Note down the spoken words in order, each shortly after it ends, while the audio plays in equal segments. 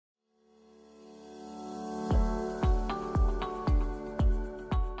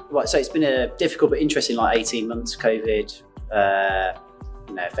Right, so it's been a difficult but interesting 18 months. COVID,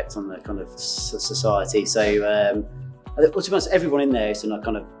 effect on the kind of society. So, to be honest, everyone in there has done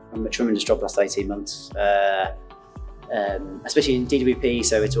a tremendous job the last 18 months. Especially in DWP,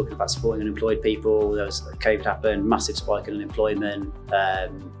 so we're talking about supporting unemployed people. There was COVID happened, massive spike in unemployment,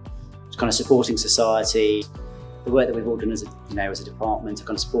 kind of supporting society. The work that we've all done as a department to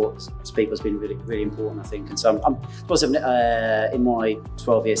kind of support people has been really, really important, I think. And so I'm positive in my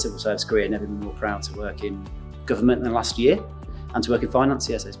 12-year civil service career, never been more proud to work in government than last year and to work in finance.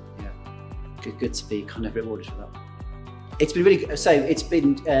 So it's good to be kind of rewarded for that. It's been really good. So it's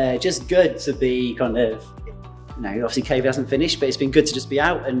been just good to be kind of, obviously COVID hasn't finished, but it's been good to just be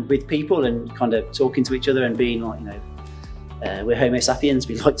out and with people and kind of talking to each other and being like, we're Homo sapiens,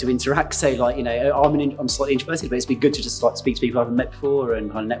 we like to interact. So I'm slightly introverted, but it's been good to just speak to people I haven't met before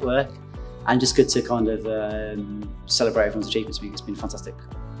and kind of network, and just good to kind of celebrate everyone's achievements. It's been fantastic.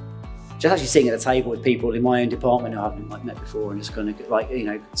 Just actually sitting at the table with people in my own department who I haven't met before, and just kind of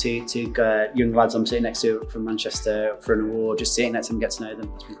two young lads I'm sitting next to from Manchester for an award, just sitting next to them, get to know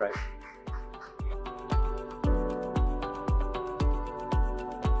them. It's been great.